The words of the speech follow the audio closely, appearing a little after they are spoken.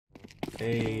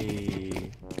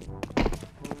Hey.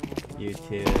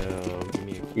 YouTube. Give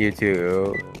me a...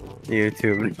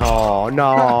 YouTube. Oh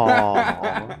no.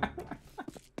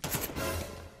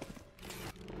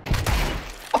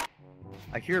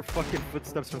 I hear fucking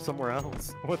footsteps from somewhere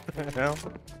else. What the hell?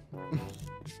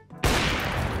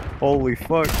 Holy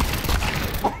fuck.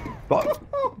 Fuck.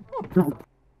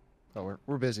 Oh,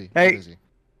 we're busy. Hey. We're busy.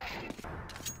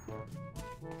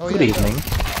 Oh, Good evening.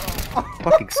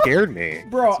 Fucking scared me.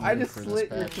 Bro, That's I new just for slit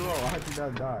this your patch. throat. How'd you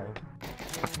not die?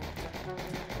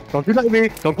 Don't do that to me.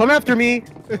 Don't come after me.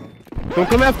 Don't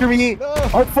come after me. No.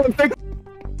 Oh, fuck.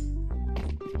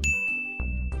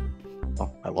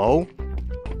 Oh, hello?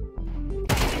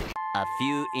 A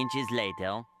few inches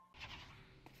later.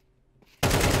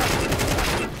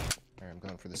 Alright, I'm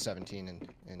going for the 17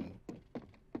 and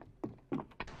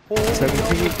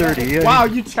 1730. Yeah. Wow,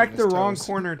 you checked the His wrong toes.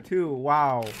 corner too.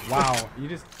 Wow. Wow. You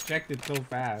just checked it so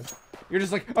fast. You're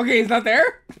just like, okay, he's not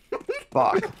there?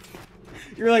 Fuck.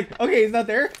 You're like, okay, he's not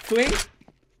there? Swing?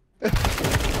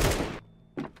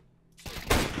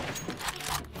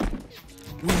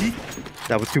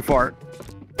 That was too far.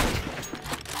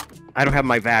 I don't have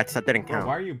my VATS. That didn't Bro, count.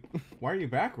 why are you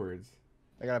backwards?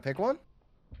 I gotta pick one?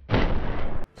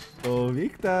 Oh,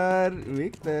 Victor,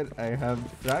 I have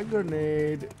frag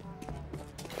grenade.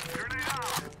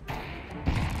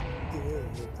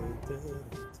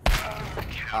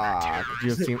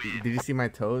 Did you see my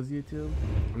toes, YouTube?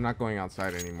 I'm not going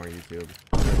outside anymore, YouTube.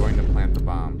 I'm going to plant the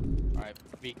bomb. Alright,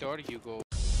 Victor, you go.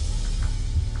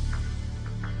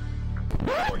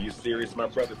 Are you serious, my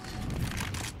brother?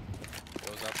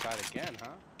 Goes outside again, huh?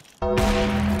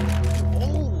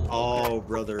 Oh,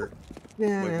 brother. Just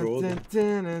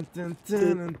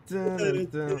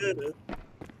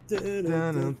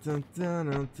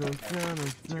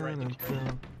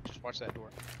watch that door.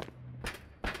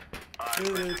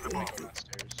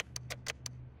 Downstairs.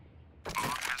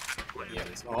 Yeah,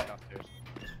 it's all downstairs.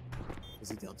 Is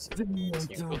he downstairs?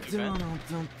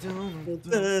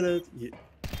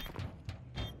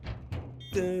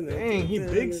 Dang, he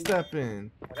big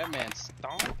stepping. That man's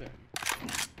stomping.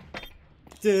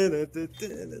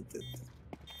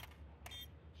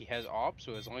 He has ops,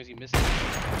 so as long as he misses.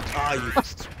 Ah, you.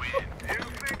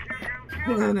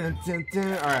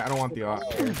 Alright, I don't want the op.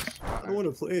 I don't want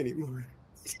to play anymore.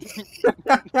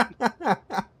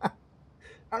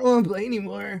 I don't want to play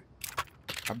anymore.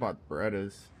 I bought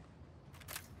Berettas.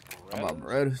 I bought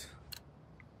Berettas.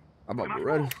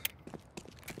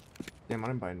 Damn, I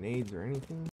didn't buy nades or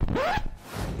anything.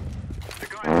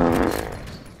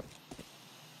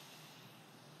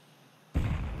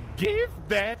 Give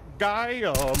that guy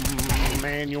a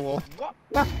manual.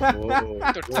 Whoa,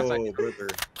 brother.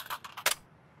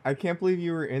 I can't believe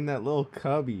you were in that little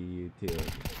cubby, YouTube.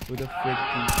 Who the frick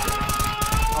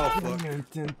Oh, fuck.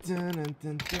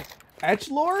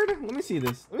 Edgelord? Let me see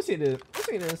this.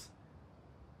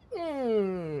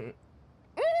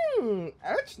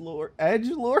 Edgelord.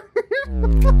 Edgelord?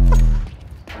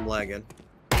 I'm lagging.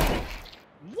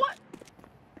 What?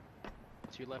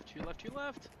 Two left.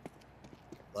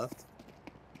 Left.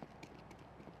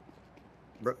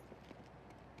 Bro.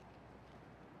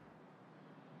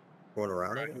 Going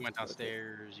around? Right, we went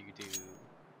downstairs, you could do.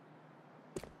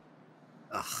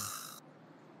 Ugh.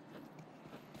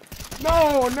 No,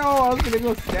 I was gonna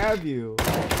go stab you.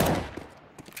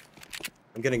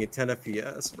 I'm getting a 10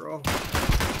 FPS, bro.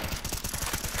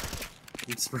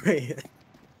 You spray it.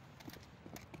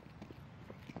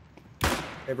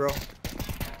 Hey, bro.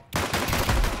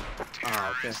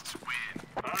 Ah, okay.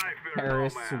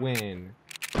 Paris win.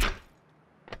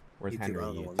 Where's You two Henry,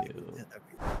 are the ones YouTube? getting 10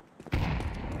 FPS.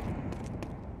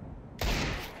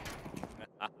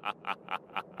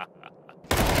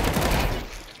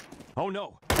 Oh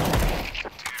no.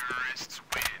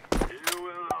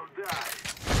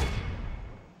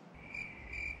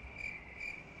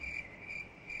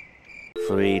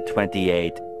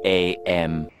 3:28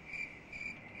 a.m.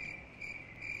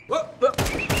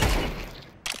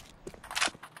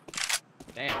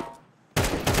 Damn.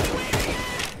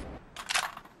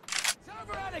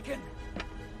 Server Anakin!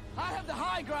 I have the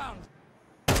high ground!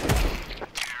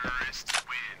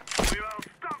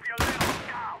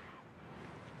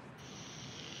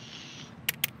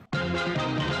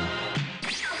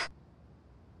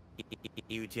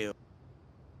 YouTube.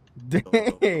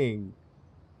 Dang!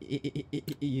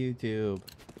 YouTube.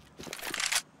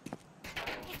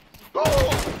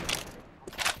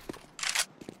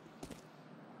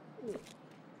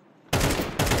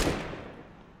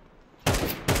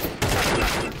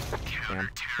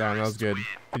 Damn, that was good.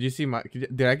 Did you see my?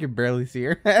 Did I could barely see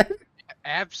her head?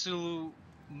 Absolute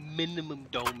minimum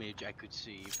damage I could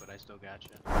see, but I still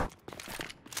gotcha.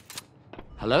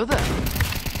 Hello there.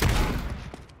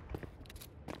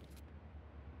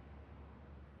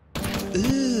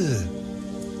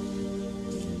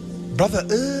 Brother,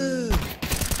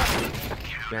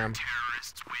 Damn.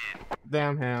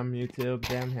 Damn ham, YouTube.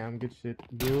 Damn ham. Good shit.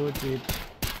 Good shit.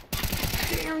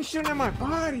 Damn, he's shooting at my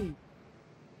body.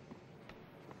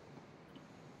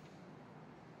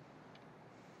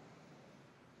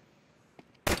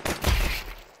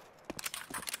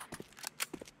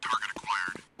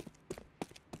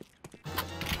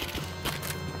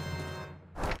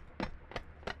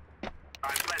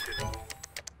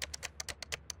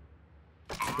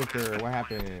 Victor, what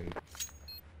happened?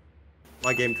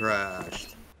 My game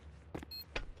crashed.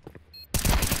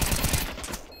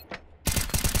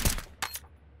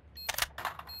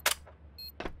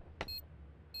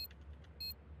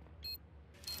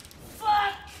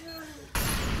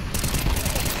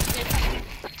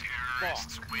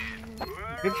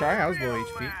 Good try. I was low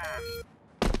HP.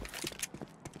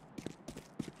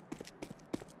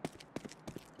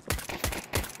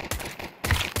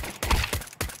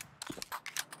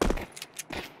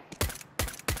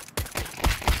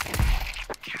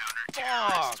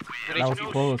 Fuck! That was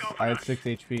close. I had 6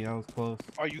 HP. That was close.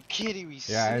 Are you kidding me?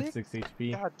 Yeah, I had 6? 6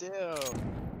 HP. God damn.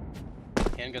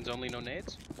 Handguns only, no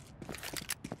nades?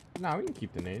 Nah, we can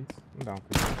keep the nades. I'm down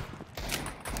for that.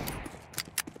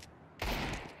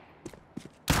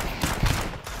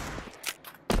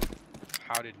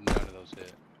 How did none of those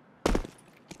hit?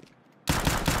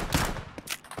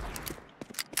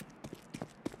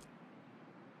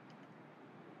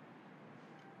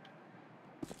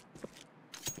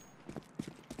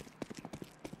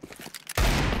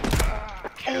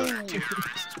 Oh!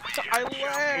 I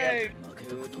lagged!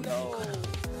 No!